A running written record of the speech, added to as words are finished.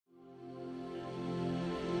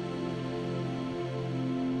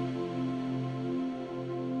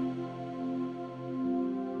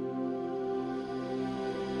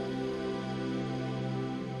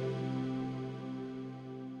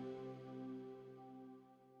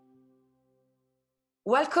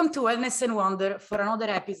Welcome to Wellness and Wonder for another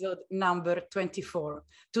episode number 24.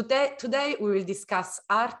 Today we will discuss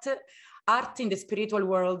art in the spiritual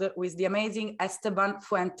world with the amazing Esteban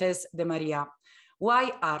Fuentes de Maria.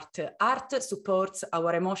 Why art? Art supports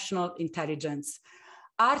our emotional intelligence.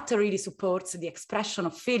 Art really supports the expression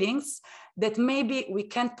of feelings that maybe we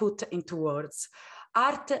can't put into words.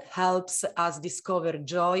 Art helps us discover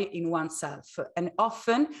joy in oneself, and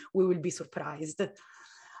often we will be surprised.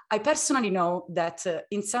 I personally know that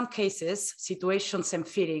in some cases, situations and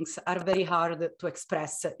feelings are very hard to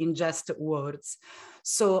express in just words.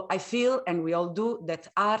 So I feel, and we all do, that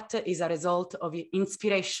art is a result of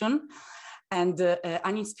inspiration, and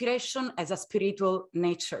an inspiration as a spiritual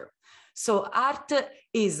nature. So art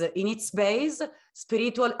is in its base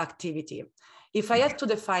spiritual activity. If I have to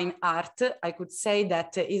define art, I could say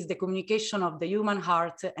that is the communication of the human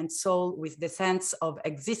heart and soul with the sense of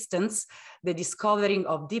existence, the discovering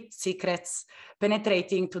of deep secrets,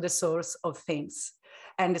 penetrating to the source of things.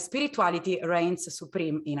 And spirituality reigns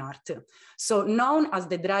supreme in art. So known as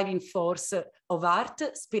the driving force of art,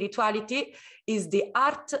 spirituality is the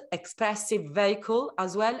art expressive vehicle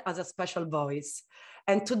as well as a special voice.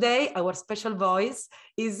 And today, our special voice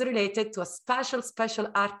is related to a special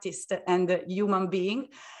artist and human being,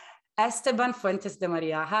 Esteban Fuentes de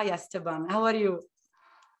Maria. Hi, Esteban. How are you?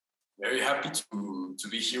 Very happy to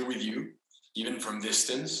be here with you, even from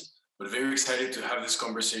distance, but very excited to have this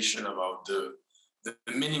conversation about the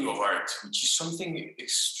meaning of art, which is something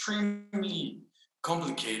extremely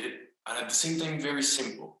complicated and at the same time very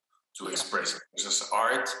simple to express. Because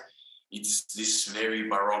art, it's this very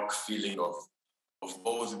Baroque feeling of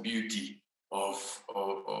both beauty, of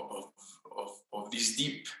these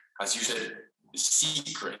deep, as you said, the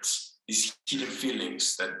secrets, these hidden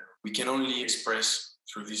feelings that we can only express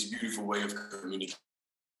through this beautiful way of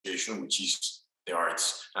communication, which is the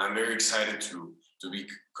arts. And I'm very excited to be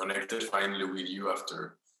connected finally with you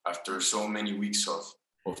after so many weeks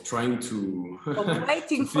of trying to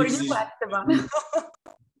waiting for you, Esteban.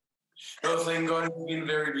 No, thank God, it's been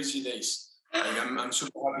very busy days. I'm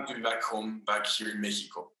super happy to be back here in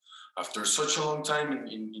Mexico. After such a long time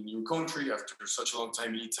in your country, after such a long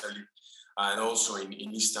time in Italy, and also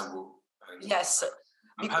in Istanbul. And yes.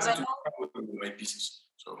 I'm happy to travel with my pieces.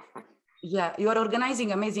 So. Yeah, you are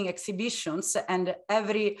organizing amazing exhibitions, and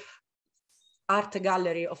every art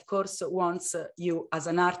gallery, of course, wants you as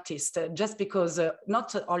an artist, just because,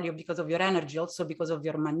 not only because of your energy, also because of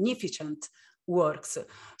your magnificent works.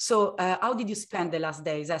 So how did you spend the last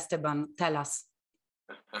days, Esteban? Tell us.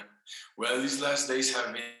 Well, these last days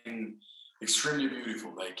have been extremely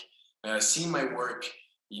beautiful. Like seeing my work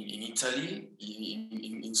in Italy,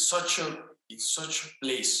 in such a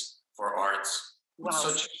place for art, with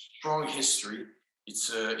such strong history,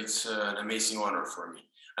 it's an amazing honor for me.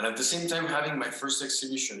 And at the same time, having my first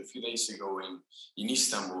exhibition a few days ago in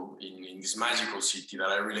Istanbul, in this magical city that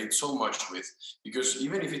I relate so much with, because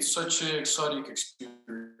even if it's such an exotic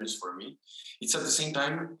experience for me, it's at the same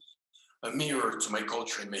time a mirror to my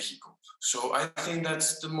culture in Mexico. So I think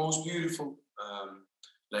that's the most beautiful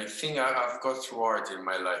thing I've got through art in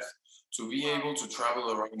my life, to be able to travel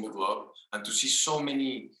around the globe and to see so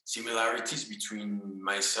many similarities between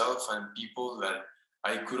myself and people that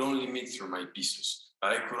I could only meet through my pieces.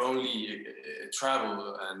 I could only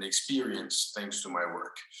travel and experience thanks to my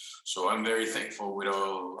work. So I'm very thankful with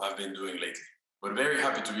all I've been doing lately, but very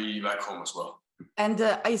happy to be back home as well. And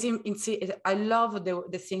I love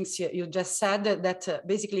the things you just said, that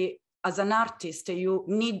basically as an artist, you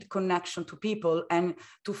need connection to people, and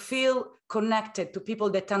to feel connected to people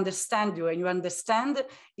that understand you and you understand,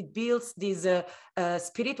 it builds this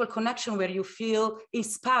spiritual connection where you feel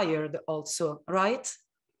inspired also, right?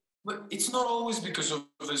 But it's not always because of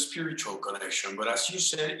the spiritual connection, but as you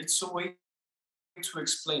said, it's a way to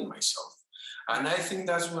explain myself. And I think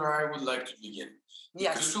that's where I would like to begin.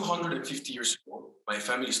 Yes. Because 250 years ago, my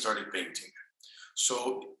family started painting.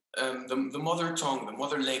 So the mother tongue, the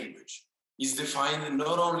mother language, is defined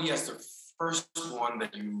not only as the first one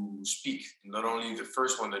that you speak, not only the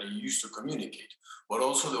first one that you use to communicate, but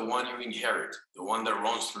also the one you inherit, the one that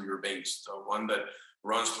runs through your veins, the one that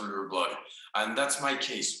runs through your blood. And that's my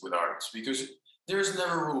case with art, because there's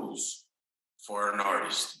never rules for an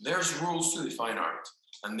artist. There's rules to define art,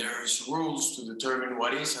 and there's rules to determine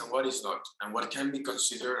what is and what is not, and what can be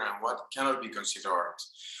considered and what cannot be considered art.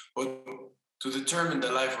 But to determine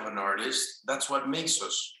the life of an artist, that's what makes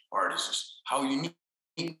us artists, how unique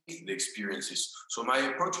the experience is. So my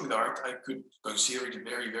approach with art, I could consider it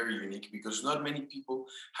very, very unique, because not many people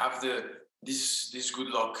have this good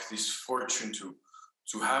luck, this fortune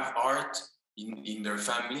to have art in their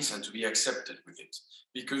families and to be accepted with it.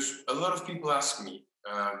 Because a lot of people ask me,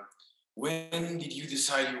 when did you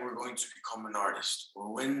decide you were going to become an artist?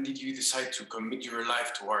 Or when did you decide to commit your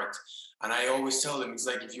life to art? And I always tell them, it's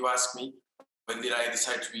like if you ask me, when did I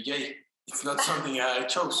decide to be gay? It's not something I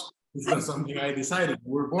chose. It's not something I decided.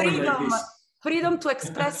 We're born like this. Freedom to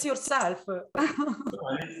express yourself.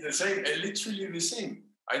 It's the same, literally the same.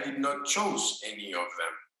 I did not choose any of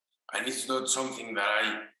them. And it's not something that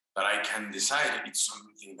I can decide. It's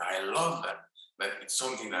something that I love, that it's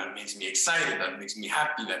something that makes me excited, that makes me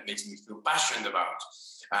happy, that makes me feel passionate about.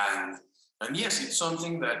 And yes, it's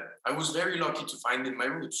something that I was very lucky to find in my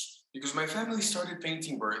roots, because my family started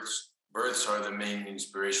painting birds. Birds are the main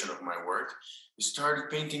inspiration of my work. We started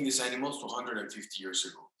painting these animals 250 years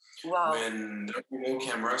ago. Wow. When there were no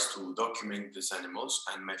cameras to document these animals,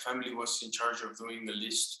 and my family was in charge of doing the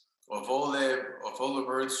list of all the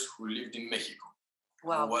birds who lived in Mexico.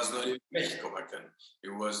 Wow. It was not in Mexico back then. It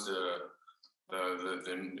was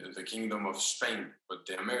the kingdom of Spain, but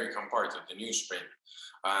the American part of the new Spain.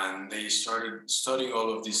 And they started studying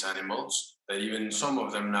all of these animals, that even some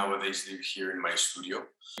of them nowadays live here in my studio,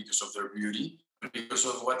 because of their beauty, because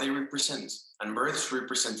of what they represent. And birds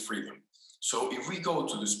represent freedom. So if we go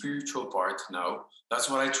to the spiritual part now, that's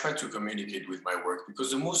what I try to communicate with my work, because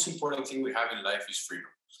the most important thing we have in life is freedom.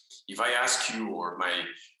 If I ask you or my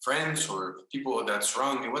friends or people that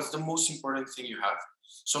surround me, what's the most important thing you have?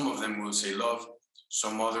 Some of them will say love.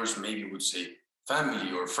 Some others maybe would say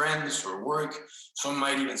family or friends or work. Some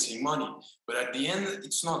might even say money. But at the end,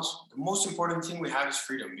 it's not. The most important thing we have is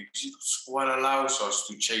freedom, because it's what allows us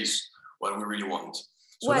to chase what we really want.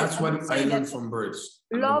 So that's what I learned from birds.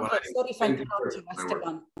 Love, sorry if I interrupt you,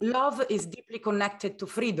 Esteban. Love is deeply connected to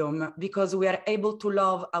freedom, because we are able to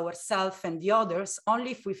love ourselves and the others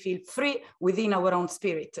only if we feel free within our own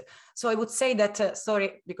spirit. So I would say that,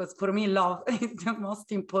 sorry, because for me, love is the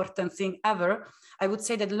most important thing ever. I would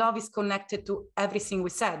say that love is connected to everything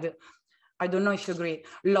we said. I don't know if you agree.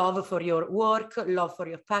 Love for your work, love for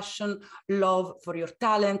your passion, love for your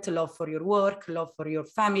talent, love for your work, love for your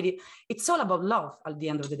family. It's all about love at the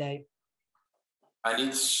end of the day. And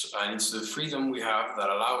it's the freedom we have that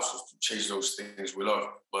allows us to chase those things we love.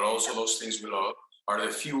 But also those things we love are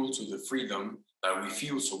the fuel to the freedom that we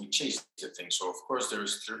feel, so we chase the things. So of course they're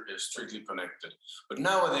strictly connected. But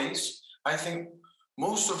nowadays, I think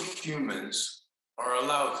most of humans are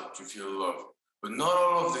allowed to feel love. But not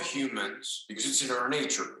all of the humans, because it's in our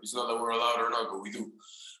nature. It's not that we're allowed or not, but we do.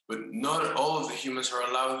 But not all of the humans are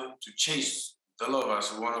allowed to chase the love.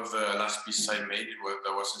 As one of the last pieces I made,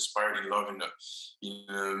 that was inspired in love in a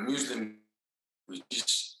Muslim, which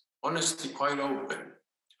is honestly quite open.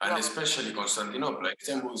 And especially Constantinople.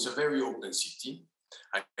 Istanbul is a very open city.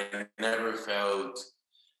 I never felt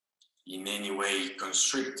in any way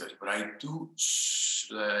constricted, but I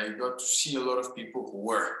got to see a lot of people who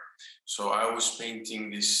were. So I was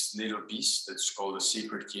painting this little piece that's called A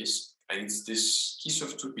Secret Kiss, and it's this kiss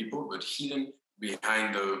of two people, but hidden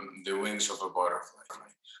behind the wings of a butterfly.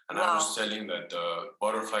 And I was telling that the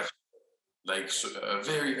butterfly, a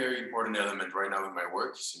very, very important element right now in my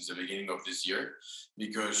work since the beginning of this year,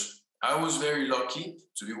 because I was very lucky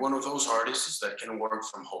to be one of those artists that can work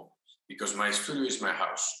from home, because my studio is my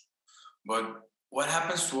house. But what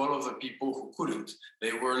happens to all of the people who couldn't?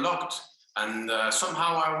 They were locked. And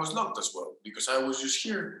somehow I was locked as well, because I was just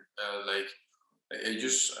here. I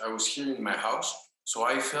was here in my house. So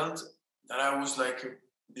I felt that I was like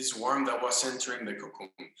this worm that was entering the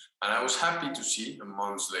cocoon. And I was happy to see,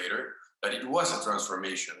 months later, that it was a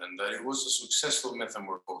transformation and that it was a successful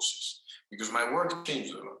metamorphosis, because my work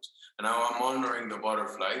changed a lot. And now I'm honoring the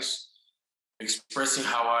butterflies, expressing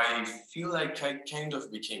how I feel like I kind of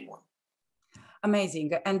became one.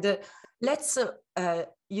 Amazing. And let's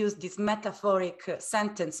use this metaphoric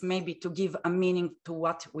sentence maybe to give a meaning to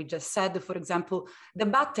what we just said. For example, the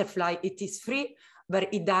butterfly, it is free, but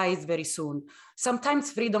it dies very soon.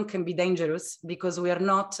 Sometimes freedom can be dangerous because we are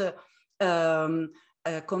not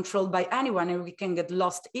controlled by anyone, and we can get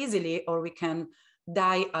lost easily, or we can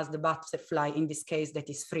die as the butterfly in this case that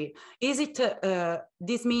is free. Is it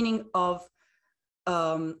this meaning of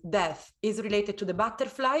death is related to the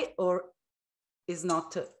butterfly, or is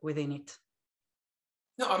not within it?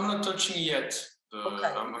 No, I'm not touching yet.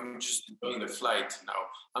 I'm just doing the flight now.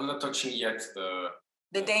 I'm not touching yet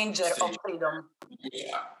the danger of freedom.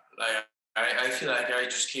 Yeah, I feel like I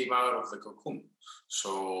just came out of the cocoon.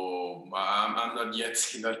 So I'm not yet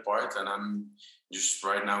in that part, and I'm just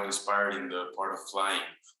right now inspired in the part of flying,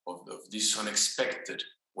 of this unexpected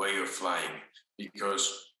way of flying,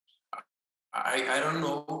 because I don't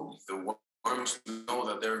know if the worms know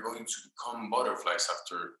that they're going to become butterflies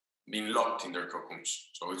after being locked in their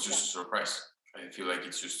cocoons. So it's just a surprise. I feel like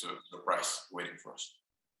it's just a surprise waiting for us.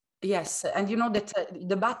 Yes, and you know that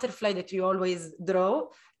the butterfly that you always draw,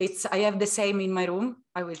 I have the same in my room.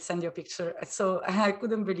 I will send you a picture. So I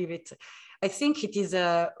couldn't believe it. I think it is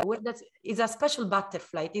it's a special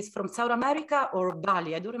butterfly. It is from South America or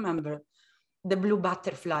Bali. I don't remember. The blue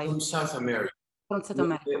butterfly. From South America. From South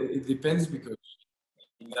America. It depends, because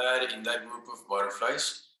in that group of butterflies,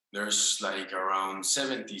 there's like around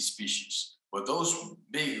 70 species. But those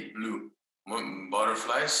big blue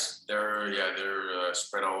butterflies, they're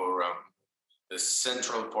spread all around the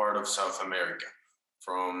central part of South America.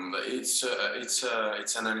 It's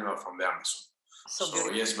an animal from the Amazon.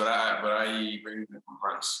 So yes, but I bring them from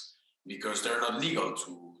France because they're not legal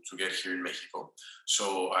to get here in Mexico.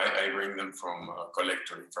 So I bring them from a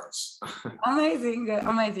collector in France. Amazing,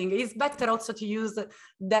 amazing. It's better also to use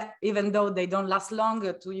that, even though they don't last long,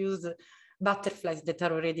 to use butterflies that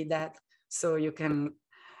are already dead, so you can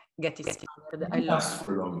get inspired. I love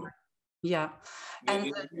for long. Yeah. And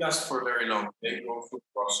they last for very long. They go through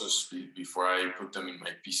a process before I put them in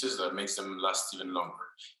my pieces that makes them last even longer,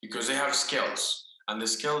 because they have scales, and the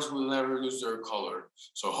scales will never lose their color.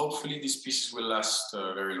 So hopefully these pieces will last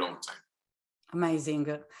a very long time.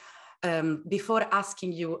 Amazing. Before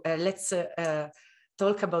asking you, let's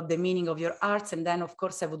talk about the meaning of your arts. And then, of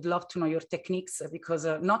course, I would love to know your techniques, because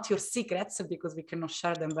not your secrets, because we cannot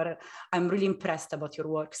share them, but I'm really impressed about your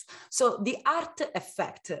works. So the art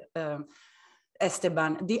effect,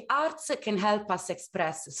 Esteban, the arts can help us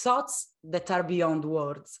express thoughts that are beyond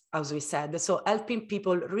words, as we said. So helping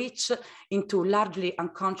people reach into largely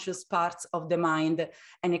unconscious parts of the mind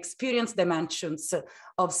and experience dimensions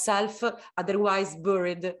of self otherwise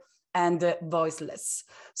buried and voiceless.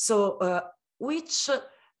 So which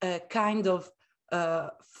kind of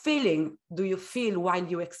feeling do you feel while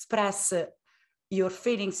you express your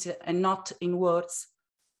feelings and not in words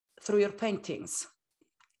through your paintings?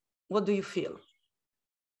 What do you feel?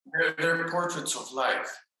 They're portraits of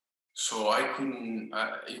life. So I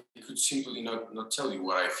could simply not tell you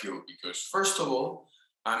what I feel, because first of all,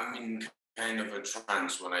 I'm in kind of a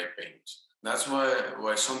trance when I paint. That's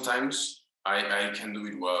why sometimes I can do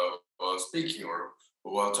it while speaking, or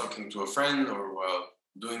while talking to a friend, or while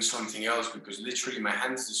doing something else, because literally my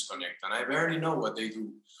hands disconnect and I barely know what they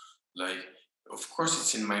do. Like, of course,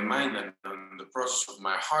 it's in my mind and in the process of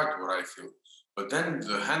my heart what I feel, but then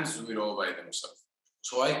the hands do it all by themselves.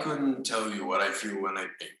 So I couldn't tell you what I feel when I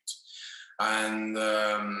paint.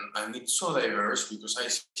 And it's so diverse, because I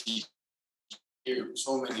see here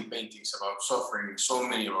so many paintings about suffering, so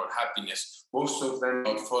many about happiness, most of them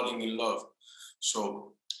about falling in love.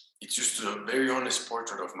 So it's just a very honest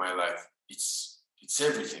portrait of my life. It's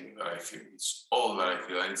everything that I feel. It's all that I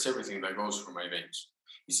feel, and it's everything that goes through my veins.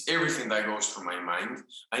 It's everything that goes through my mind,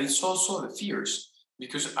 and it's also the fears,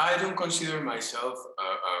 because I don't consider myself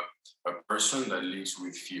a person that lives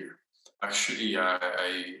with fear. Actually,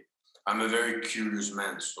 I'm a very curious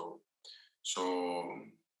man, so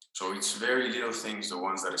it's very little things, the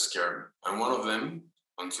ones that scare me. And one of them,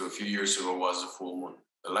 until a few years ago, was the full moon,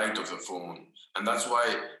 the light of the full moon. And that's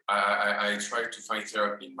why I tried to find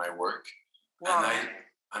therapy in my work. Wow.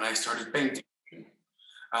 And I started painting.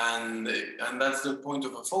 And that's the point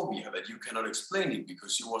of a phobia, that you cannot explain it,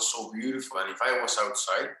 because it was so beautiful. And if I was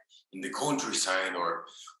outside in the countryside, or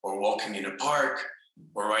walking in a park,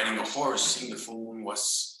 or riding a horse, seeing the full moon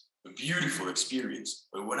was a beautiful experience.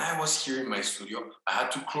 But when I was here in my studio, I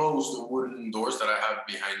had to close the wooden doors that I have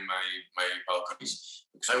behind my balconies,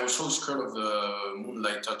 because I was so scared of the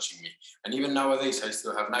moonlight touching me. And even nowadays, I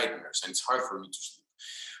still have nightmares, and it's hard for me to sleep.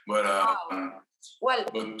 But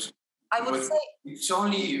I would say it's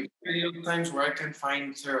only very little times where I can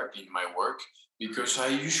find therapy in my work, because I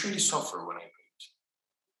usually suffer when I paint.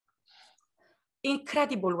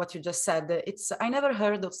 Incredible what you just said. I never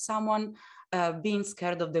heard of someone being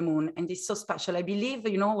scared of the moon, and it's so special. I believe,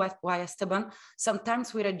 you know why, Esteban?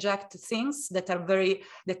 Sometimes we reject things that have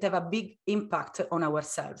a big impact on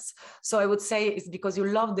ourselves. So I would say it's because you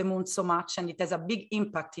love the moon so much, and it has a big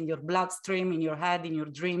impact in your bloodstream, in your head, in your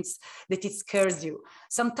dreams, that it scares you.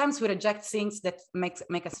 Sometimes we reject things that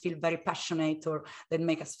make us feel very passionate, or that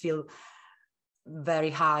make us feel very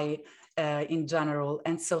high in general.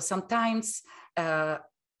 And so sometimes,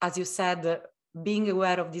 as you said, being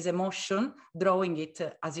aware of this emotion, drawing it,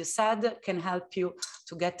 as you said, can help you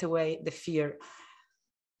to get away the fear.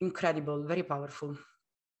 Incredible, very powerful.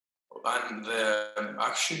 And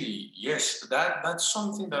actually, yes, that's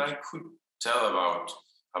something that I could tell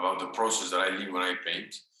about the process that I live when I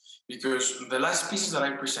paint, because the last pieces that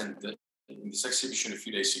I presented in this exhibition a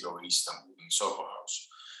few days ago in Istanbul, in Soho House,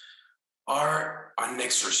 are an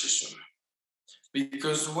exorcism.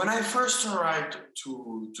 because when I first arrived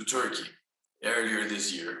to Turkey earlier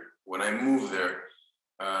this year, when I moved there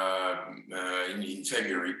in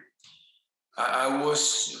February, I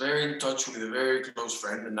was very in touch with a very close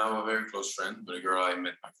friend, and now a very close friend, but a girl I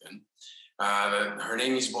met back then. Her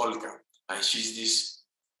name is Volka, and she's this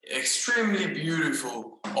extremely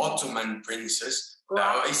beautiful Ottoman princess.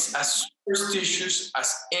 Now, is as superstitious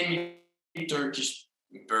as any Turkish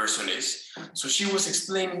person is. So she was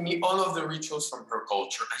explaining me all of the rituals from her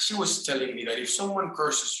culture, and she was telling me that if someone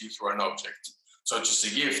curses you through an object, such as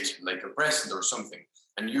a gift, like a present or something,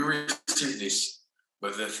 and you receive this,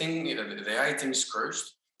 but the thing, the item is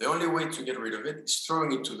cursed, the only way to get rid of it is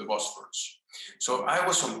throwing it to the Bosphorus. So I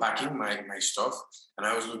was unpacking my stuff, and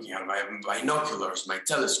I was looking at my binoculars, my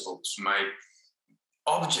telescopes, my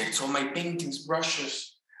objects, all my paintings,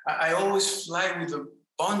 brushes. I always fly with a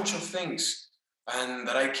bunch of things, and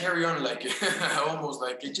that I carry on like almost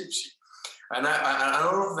like a gypsy. And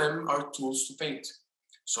all of them are tools to paint.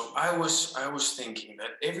 So I was thinking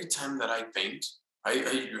that every time that I paint,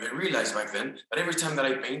 I realized back then that every time that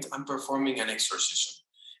I paint, I'm performing an exorcism,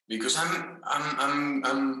 because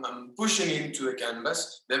I'm pushing into the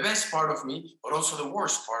canvas the best part of me, but also the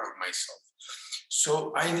worst part of myself.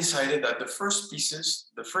 So I decided that the first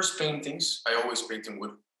pieces, the first paintings, I always paint in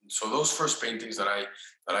wood. So those first paintings that I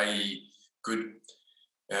could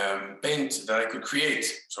paint, that I could create,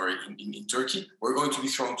 in Turkey, were going to be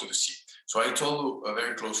thrown to the sea. So I told a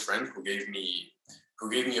very close friend who gave me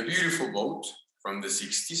a beautiful boat from the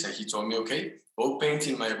 60s, and he told me, okay, go paint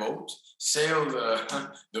in my boat, sail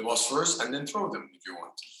the Bosphorus, and then throw them if you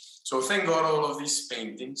want. So thank God all of these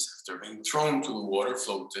paintings, after being thrown to the water,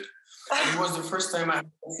 floated. And it was the first time I had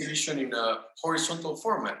an exhibition in a horizontal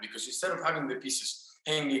format, because instead of having the pieces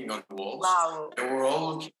hanging on the walls, they were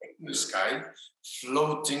all looking in the sky,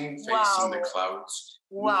 floating, facing the clouds.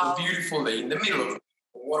 It was a beautiful day in the middle of the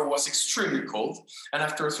water was extremely cold. And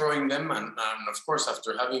after throwing them, and of course,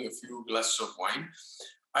 after having a few glasses of wine,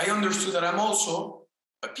 I understood that I'm also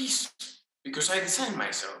a piece, because I designed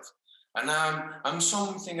myself. And I'm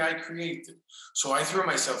something I created. So I threw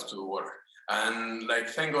myself to the water. And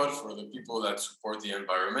thank God for the people that support the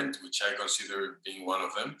environment, which I consider being one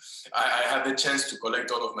of them. I had the chance to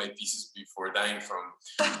collect all of my pieces before dying from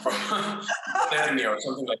hypothermia or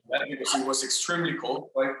something like that, because it was extremely cold.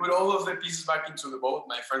 So I put all of the pieces back into the boat.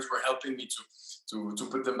 My friends were helping me to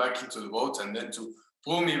put them back into the boat, and then to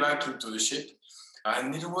pull me back into the ship.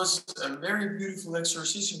 And it was a very beautiful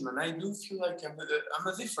exorcism, and I do feel like I'm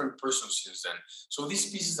a different person since then. So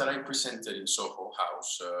these pieces that I presented in Soho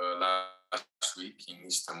House last week in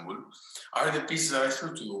Istanbul are the pieces that I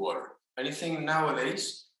threw to the water. And I think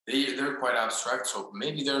nowadays they're quite abstract, so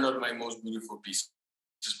maybe they're not my most beautiful pieces,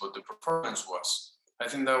 but the performance was. I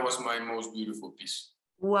think that was my most beautiful piece.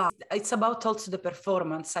 Wow, it's about also the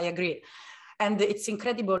performance, I agree. And it's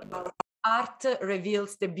incredible how art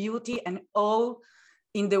reveals the beauty and awe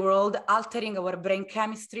in the world, altering our brain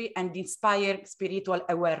chemistry and inspire spiritual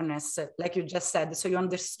awareness, like you just said. So you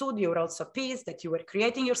understood you were also a piece that you were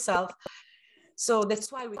creating yourself. So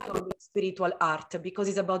that's why we call it spiritual art, because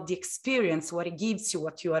it's about the experience, what it gives you,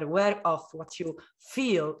 what you are aware of, what you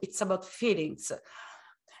feel. It's about feelings.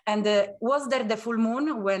 And was there the full moon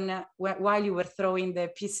while you were throwing the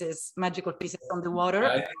pieces, magical pieces on the water?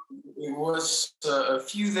 It was a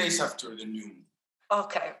few days after the new moon.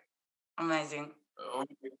 Okay, amazing.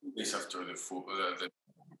 Only a few days after the full.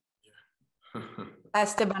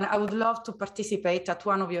 Esteban, I would love to participate at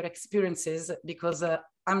one of your experiences, because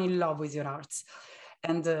I'm in love with your arts.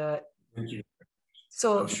 And thank you.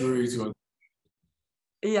 So I'm sure you too.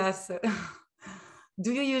 Yes.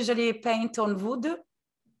 Do you usually paint on wood?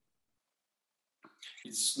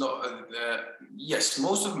 It's not. Yes,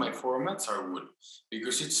 most of my formats are wood,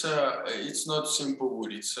 because it's not simple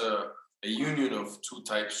wood. It's a union of two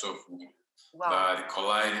types of wood that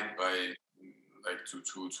collided by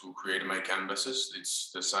to create my canvases.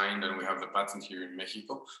 It's designed, and we have the patent here in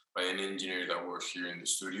Mexico by an engineer that works here in the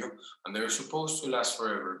studio, and they're supposed to last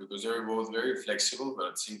forever, because they're both very flexible, but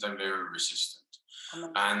at the same time very resistant.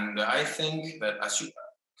 And I think that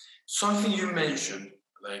something you mentioned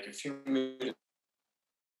like a few minutes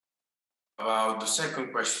about the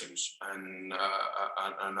second questions and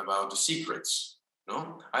about the secrets.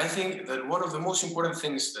 No, I think that one of the most important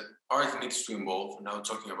things that art needs to involve, now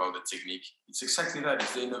talking about the technique, it's exactly that,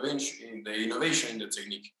 it's the innovation in the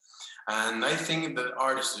technique. And I think that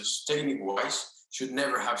artists, technique-wise, should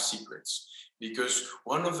never have secrets, because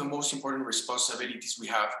one of the most important responsibilities we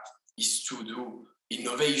have is to do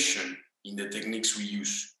innovation in the techniques we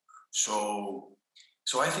use. So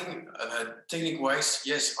I think technique-wise,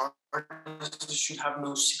 yes, artists should have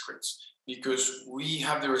no secrets, because we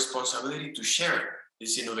have the responsibility to share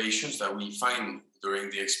these innovations that we find during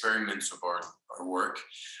the experiments of our work.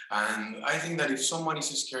 And I think that if someone is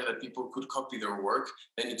scared that people could copy their work,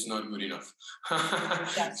 then it's not good enough.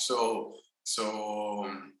 Yes.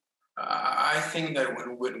 I think that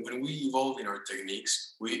when we evolve in our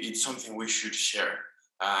techniques, it's something we should share.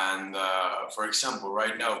 And for example,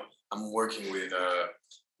 right now I'm working with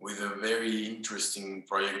a very interesting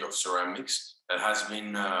project of ceramics that has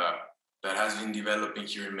been developing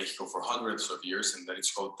here in Mexico for hundreds of years, and that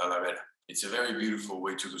it's called Talavera. It's a very beautiful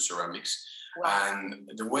way to do ceramics. Wow. And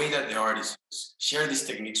the way that the artists share these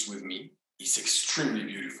techniques with me is extremely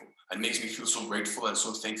beautiful and makes me feel so grateful and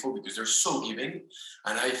so thankful, because they're so giving.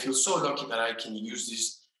 And I feel so lucky that I can use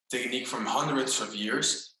this technique from hundreds of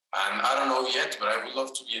years. And I don't know yet, but I would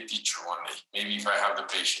love to be a teacher one day, maybe if I have the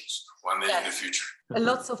patience one day in the future.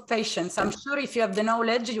 Lots of patience. I'm sure if you have the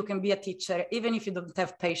knowledge, you can be a teacher, even if you don't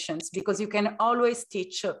have patience, because you can always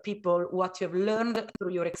teach people what you have learned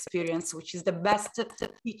through your experience, which is the best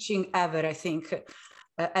teaching ever, I think.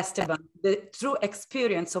 Esteban, the true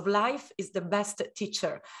experience of life is the best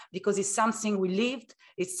teacher, because it's something we lived,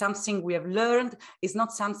 it's something we have learned, it's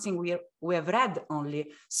not something we have read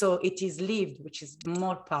only. So it is lived, which is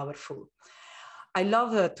more powerful. I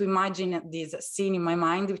love to imagine this scene in my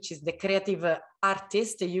mind, which is the creative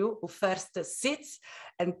artist, you, who first sits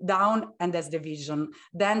and down and has the vision.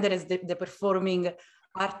 Then there is the performing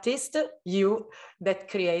artist, you, that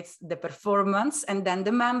creates the performance, and then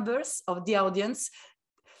the members of the audience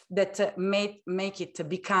that make it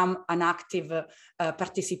become an active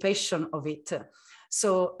participation of it.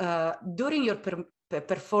 So during your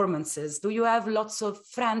performances, do you have lots of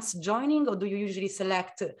friends joining, or do you usually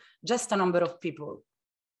select just a number of people?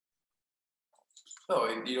 No,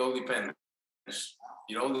 it all depends.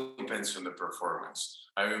 It all depends on the performance.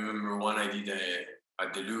 I remember one I did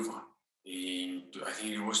at the Louvre I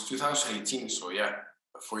think it was 2018, so yeah,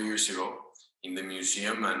 4 years ago, in the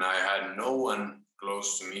museum, and I had no one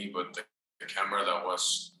close to me but the camera that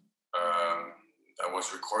was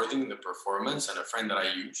recording the performance, and a friend that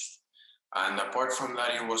I used. And apart from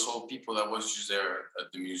that, it was all people that was just there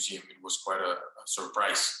at the museum. It was quite a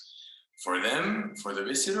surprise for them, for the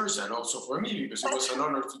visitors, and also for me, because it was an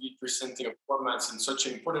honor to be presenting a performance in such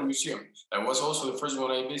an important museum. That was also the first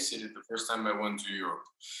one I visited the first time I went to Europe.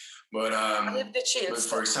 But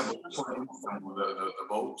for example, the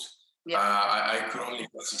boat, yeah. I could only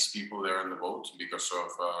have 6 people there on the boat because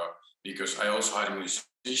I also had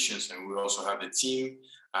musicians, and we also had the team,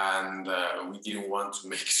 and we didn't want to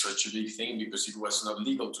make such a big thing because it was not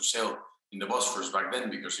legal to sail in the Bosphorus back then,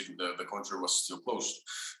 because the country was still closed.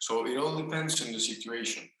 So it all depends on the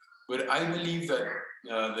situation. But I believe that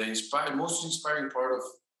the most inspiring part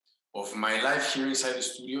of my life here inside the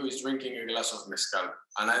studio is drinking a glass of mezcal.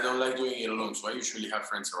 And I don't like doing it alone, so I usually have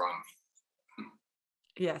friends around me.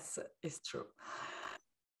 Yes, it's true.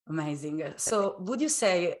 Amazing. So would you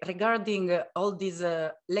say, regarding all these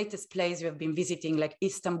latest places you have been visiting, like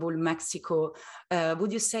Istanbul, Mexico,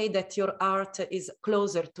 would you say that your art is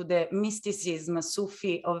closer to the mysticism,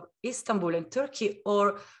 Sufi of Istanbul and Turkey,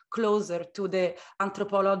 or closer to the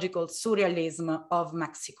anthropological surrealism of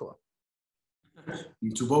Mexico?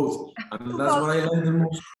 To both. And that's what I like the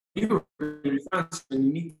most. Here in France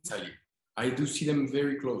and in Italy, I do see them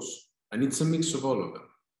very close. And it's a mix of all of them.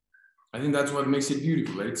 I think that's what makes it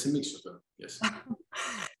beautiful, that it's a mix of them, yes.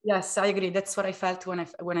 Yes, I agree. That's what I felt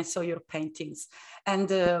when I saw your paintings. And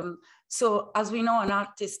so, as we know, an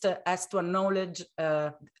artist has to acknowledge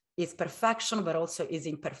his perfection, but also his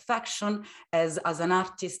imperfection. As an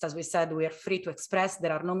artist, as we said, we are free to express,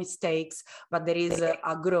 there are no mistakes, but there is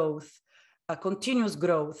a growth, a continuous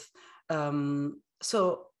growth.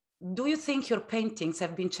 So do you think your paintings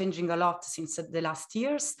have been changing a lot since the last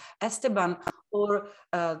years, Esteban, or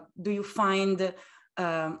do you find,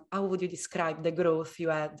 how would you describe the growth you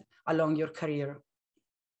had along your career?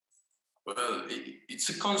 Well, it's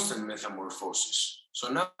a constant metamorphosis.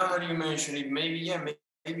 So now that you mention it, maybe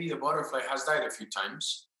the butterfly has died a few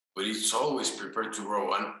times, but it's always prepared to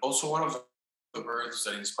grow. And also one of the birds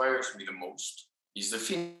that inspires me the most is the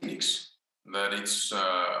phoenix. That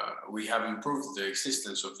we have improved the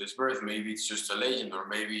existence of this bird. Maybe it's just a legend, or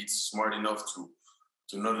maybe it's smart enough to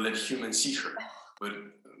not let humans see her. But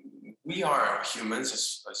we are humans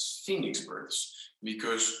as phoenix birds,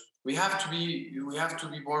 because we have to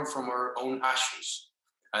be born from our own ashes,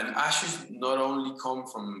 and ashes not only come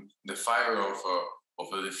from the fire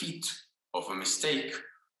of a defeat, of a mistake,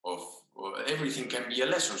 of everything can be a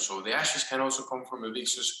lesson. So the ashes can also come from a big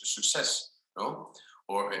success, no?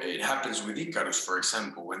 Or it happens with Icarus, for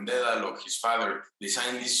example, when Daedalus, his father,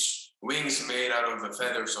 designed this wings made out of the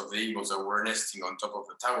feathers of the eagles that were nesting on top of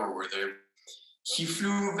the tower were there. He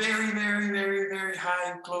flew very, very, very, very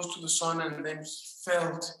high, close to the sun, and then he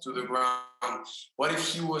fell to the ground. What if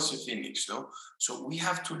he was a phoenix, no? So we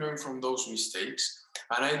have to learn from those mistakes.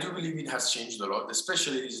 And I do believe it has changed a lot,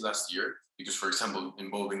 especially this last year, because, for example,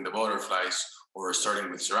 involving the butterflies or starting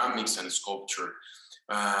with ceramics and sculpture.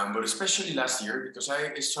 But especially last year, because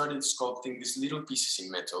I started sculpting these little pieces in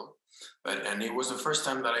metal. And it was the first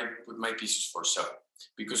time that I put my pieces for sale,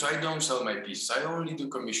 because I don't sell my pieces. I only do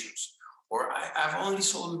commissions. Or I've only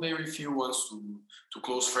sold very few ones to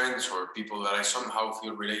close friends or people that I somehow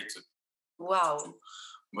feel related Wow. to.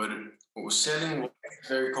 But selling was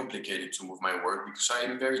very complicated to move my work because I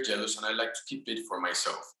am very jealous and I like to keep it for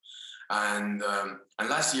myself. And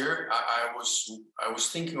last year I was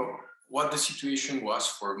thinking of what the situation was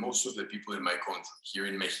for most of the people in my country here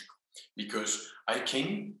in Mexico, because I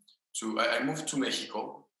moved to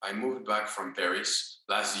Mexico. I moved back from Paris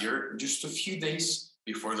last year, just a few days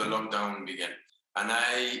before the lockdown began. And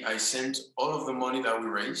I sent all of the money that we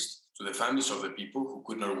raised to the families of the people who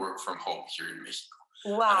could not work from home here in Mexico.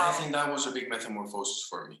 Wow. And I think that was a big metamorphosis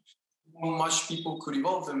for me. How much people could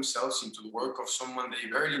evolve themselves into the work of someone they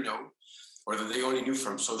barely know, or that they only knew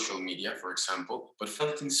from social media, for example, but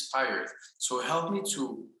felt inspired. So it helped me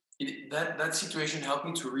that situation helped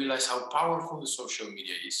me to realize how powerful the social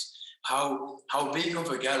media is, how big of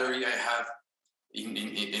a gallery I have in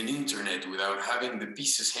internet without having the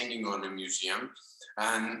pieces hanging on a museum,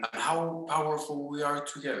 and how powerful we are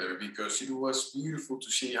together, because it was beautiful to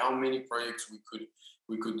see how many projects we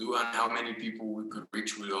could do and how many people we could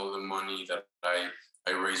reach with all the money that I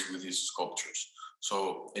raised with these sculptures.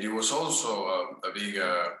 So it was also a big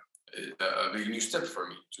new step for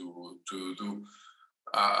me to do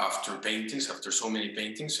after so many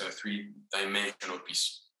paintings, a 3-dimensional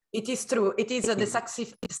piece. It is true. It is the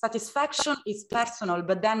satisfaction is personal,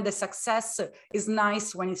 but then the success is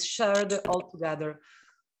nice when it's shared all together.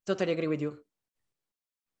 Totally agree with you.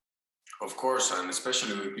 Of course, and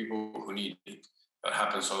especially with people who need it. That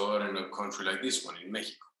happens a lot in a country like this one, in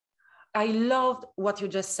Mexico. I loved what you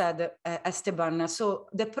just said, Esteban. So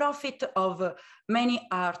the profit of many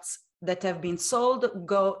arts that have been sold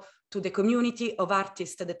go to the community of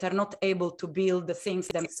artists that are not able to build the things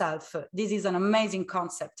themselves. This is an amazing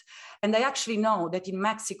concept. And I actually know that in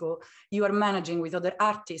Mexico, you are managing with other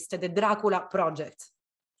artists the Dracula project.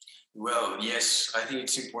 Well, yes, I think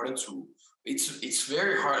it's important it's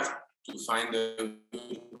very hard to find a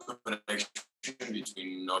connection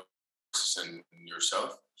between artists and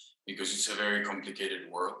yourself, because it's a very complicated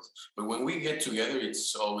world. But when we get together,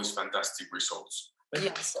 it's always fantastic results.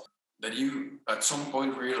 Yes. That you at some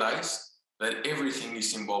point realize that everything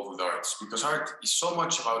is involved with arts, because art is so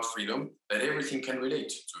much about freedom that everything can relate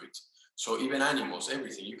to it. So even animals,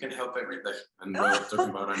 everything, you can help everything. And we're talking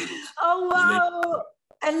about animals. Oh, wow.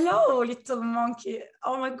 Hello, little monkey.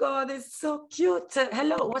 Oh my God, it's so cute.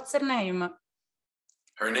 Hello, what's her name?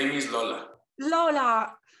 Her name is Lola.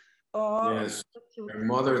 Lola. Oh, yes. So her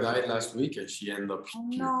mother died last week and she ended up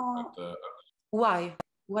here. No. Why?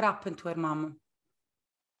 What happened to her mom?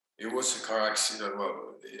 It was a car accident.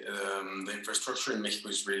 Well, the infrastructure in Mexico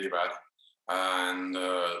is really bad, and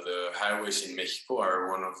the highways in Mexico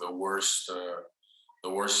are one of the worst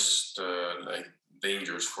like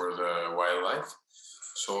dangers for the wildlife.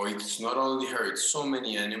 So it's not only her; it's so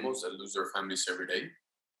many animals that lose their families every day.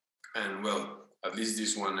 And well, at least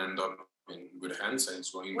this one ended up in good hands and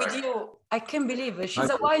it's going back. With you, I can't believe it.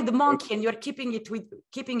 She's a wild monkey, and you're keeping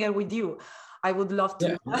her with you. I would love to.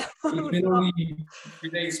 Yeah, it's been only 3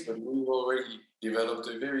 days, but we've already developed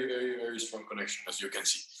a very, very, very strong connection, as you can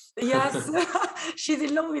see. Yes, she's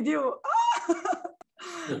in love with you.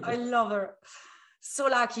 I love her. So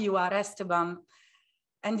lucky you are, Esteban.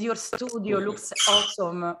 And your studio looks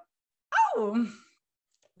awesome. Oh!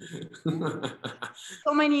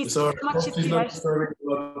 So many, so much inspiration.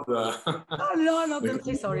 Oh, no, don't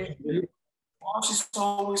say sorry. The house is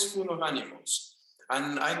always full of animals.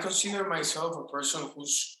 And I consider myself a person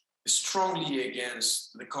who's strongly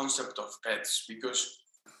against the concept of pets, because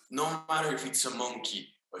no matter if it's a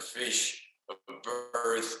monkey, a fish, a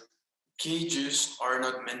bird, cages are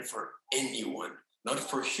not meant for anyone, not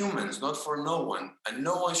for humans, not for no one. And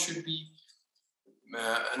no one should be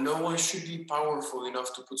powerful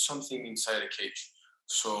enough to put something inside a cage.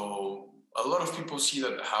 So a lot of people see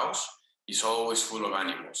that the house is always full of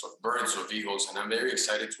animals, of birds, of eagles, and I'm very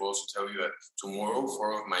excited to also tell you that tomorrow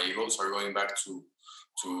 4 of my eagles are going back to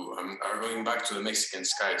the Mexican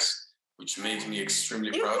skies, which makes me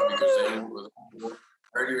extremely proud, because they were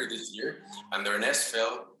earlier this year and their nest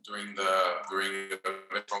fell during a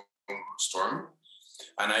storm,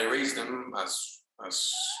 And I raised them as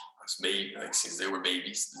baby, like since they were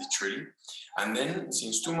babies, literally. And then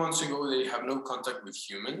since 2 months ago, they have no contact with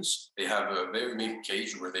humans. They have a very big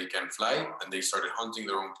cage where they can fly, and they started hunting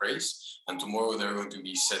their own prey. And tomorrow they're going to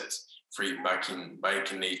be set free back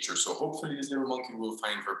in nature. So hopefully this little monkey will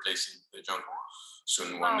find her place in the jungle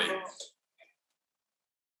soon one day.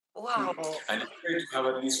 Wow. And it's great to have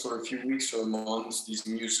at least for a few weeks or months these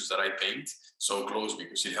muses that I paint so close,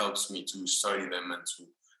 because it helps me to study them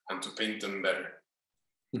and to paint them better.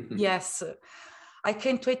 Yes, I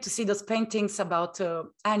can't wait to see those paintings about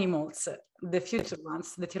animals, the future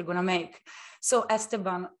ones that you're gonna make. So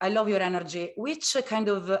Esteban, I love your energy. Which kind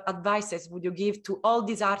of advices would you give to all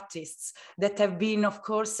these artists that have been, of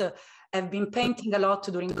course, have been painting a lot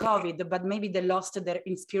during COVID, but maybe they lost their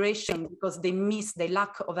inspiration because they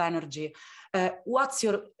lack of energy? What's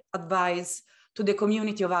your advice to the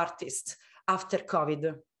community of artists after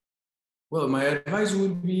COVID? Well, my advice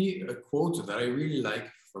would be a quote that I really like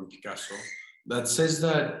from Picasso that says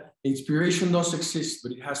that inspiration does exist,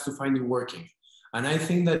 but it has to find it working. And I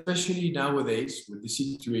think that especially nowadays with the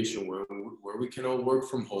situation where we can all work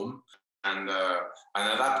from home and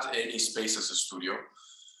adapt any space as a studio,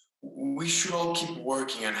 we should all keep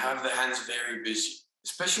working and have the hands very busy,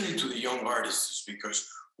 especially to the young artists, because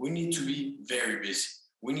we need to be very busy.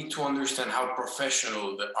 We need to understand how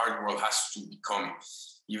professional the art world has to become,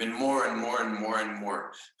 even more and more and more and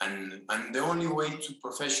more. And the only way to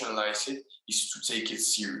professionalize it is to take it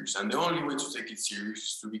serious. And the only way to take it serious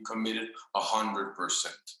is to be committed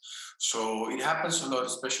 100%. So it happens a lot,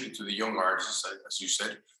 especially to the young artists, as you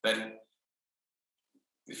said, that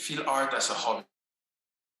they feel art as a hobby.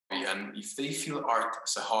 And if they feel art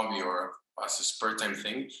as a hobby or as a spare time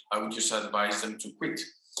thing, I would just advise them to quit,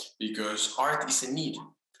 because art is a need.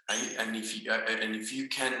 And if you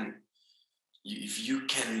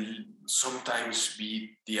can sometimes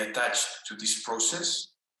be attached to this process,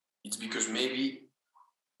 it's because maybe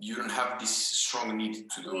you don't have this strong need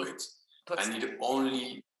to do it. And it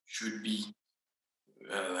only should be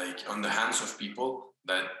like on the hands of people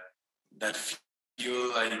that feel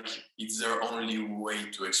like it's their only way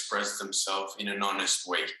to express themselves in an honest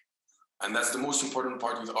way. And that's the most important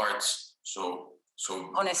part with arts. So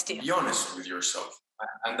honesty. Be honest with yourself.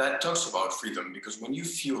 And that talks about freedom, because when you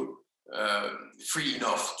feel free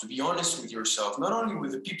enough to be honest with yourself, not only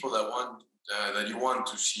with the people that you want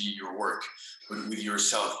to see your work, but with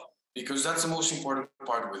yourself, because that's the most important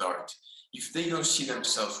part with art. If they don't see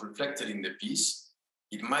themselves reflected in the piece,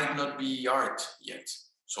 it might not be art yet.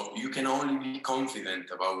 So you can only be confident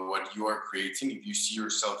about what you are creating if you see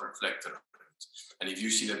yourself reflected on it, and if you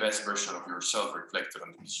see the best version of yourself reflected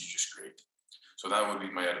on the piece you just created. So that would be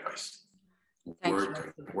my advice.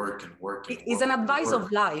 Work. It's an advice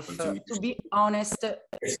of life to be honest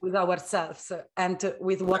with ourselves and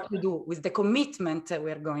with what we do, with the commitment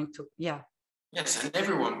we're going to. Yeah. Yes, and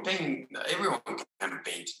everyone can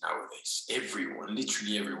paint nowadays. Everyone,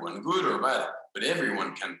 literally everyone, good or bad, but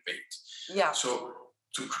everyone can paint. Yeah. So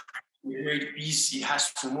to create a piece, it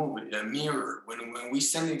has to move. A mirror. When we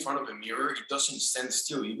stand in front of a mirror, it doesn't stand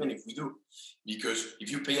still, even if we do, because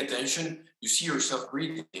if you pay attention, you see yourself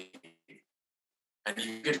breathing. And if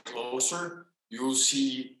you get closer, you'll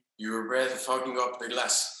see your breath fogging up the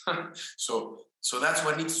glass. So that's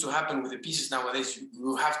what needs to happen with the pieces nowadays.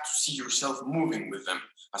 You have to see yourself moving with them,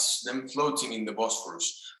 as them floating in the Bosphorus,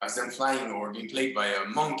 as them flying or being played by a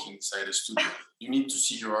monkey inside a studio. You need to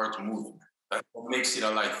see your art moving. That's what makes it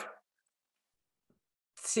alive.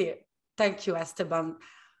 See, thank you, Esteban.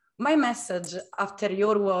 My message after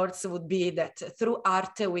your words would be that through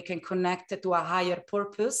art, we can connect to a higher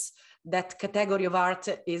purpose. That category of art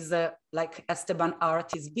is like Esteban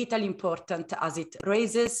art is vitally important, as it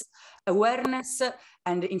raises awareness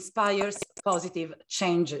and inspires positive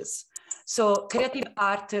changes. So creative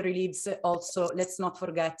art relieves also, let's not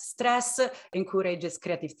forget, stress, encourages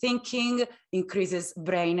creative thinking, increases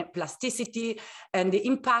brain plasticity, and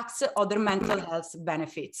impacts other mental health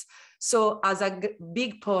benefits. So as a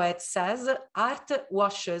big poet says, art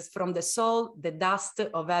washes from the soul the dust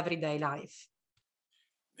of everyday life.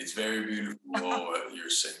 It's very beautiful what you're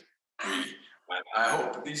saying, really. I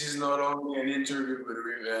hope this is not only an interview, but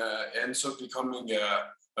it ends up becoming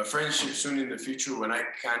a friendship soon in the future, when I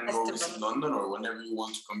can go visit London, or whenever you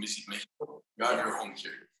want to come visit Mexico. You have your home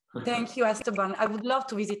here. Thank you, Esteban. I would love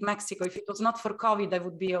to visit Mexico. If it was not for COVID, I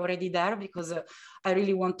would be already there, because I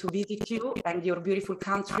really want to visit you and your beautiful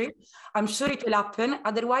country. I'm sure it will happen.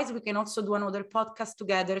 Otherwise, we can also do another podcast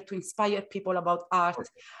together to inspire people about art,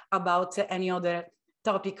 about any other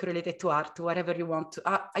topic related to art, whatever you want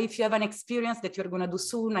to. If you have an experience that you're going to do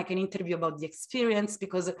soon, I can interview about the experience,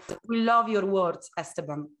 because we love your words,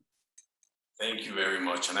 Esteban. Thank you very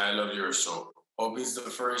much. And I love yours. So hope it's the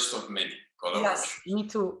first of many collaborations. Yes, me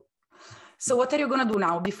too. So what are you going to do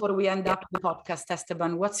now before we end up the podcast,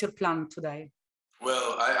 Esteban? What's your plan today?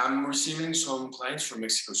 Well, I'm receiving some clients from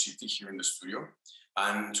Mexico City here in the studio,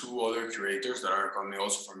 and 2 other curators that are coming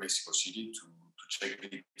also from Mexico City to check the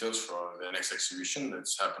details for the next exhibition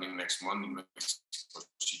that's happening next month in Mexico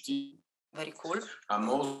City. Very cool. I'm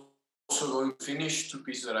also going to finish 2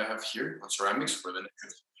 pieces that I have here on ceramics for the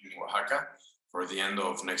next in Oaxaca for the end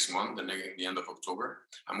of next month, the end of October.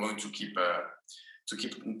 I'm going to keep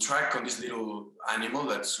track on this little animal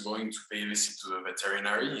that's going to pay a visit to the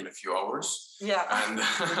veterinary in a few hours. Yeah. And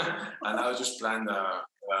and I'll just plan the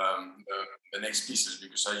next pieces,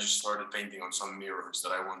 because I just started painting on some mirrors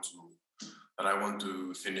that I want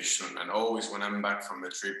to finish soon. And always when I'm back from the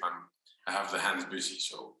trip, I have the hands busy.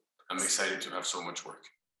 So I'm excited to have so much work.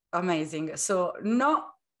 Amazing. So no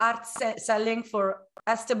art selling for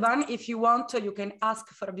Esteban. If you want to, you can ask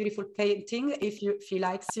for a beautiful painting if he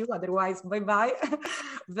likes you. Otherwise, bye-bye.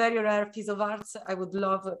 Very rare piece of art. I would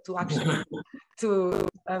love to actually to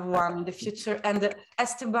have one in the future. And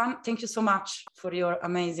Esteban, thank you so much for your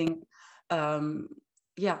amazing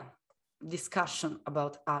discussion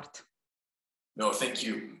about art. No, thank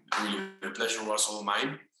you. Really, the pleasure was all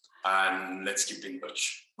mine. And let's keep in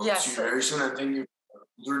touch. Hope to see you very soon. And thank you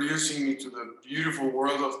for introducing me to the beautiful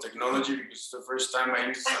world of technology, because it's the first time I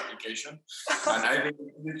use this application. And I think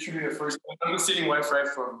it's literally the first time I'm stealing Wi-Fi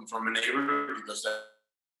from a neighbor, because the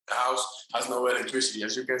house has no electricity.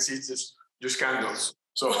 As you can see, it's just candles.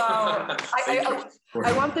 So wow.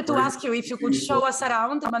 I wanted to ask you if you could show us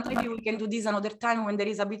around, but maybe we can do this another time when there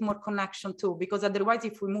is a bit more connection too, because otherwise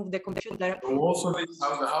if we move the computer. Also,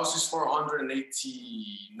 the house is 490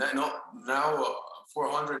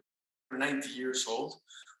 years old.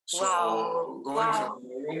 So wow. Going from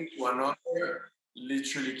one room to another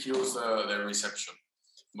literally kills the reception.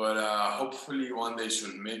 But hopefully one day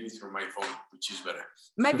soon, maybe through my phone, which is better.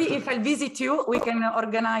 Maybe if I visit you, we can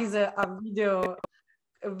organize a video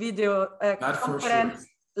conference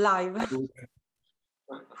live.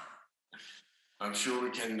 I'm sure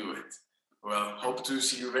we can do it. Well, hope to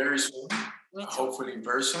see you very soon, hopefully in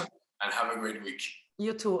person, and have a great week.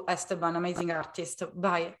 You too, Esteban, amazing artist.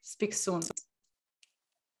 Bye. Speak soon.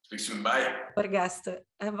 Speak soon. Bye. Our guest.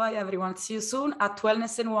 Bye, everyone. See you soon at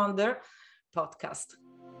Wellness and Wonder podcast.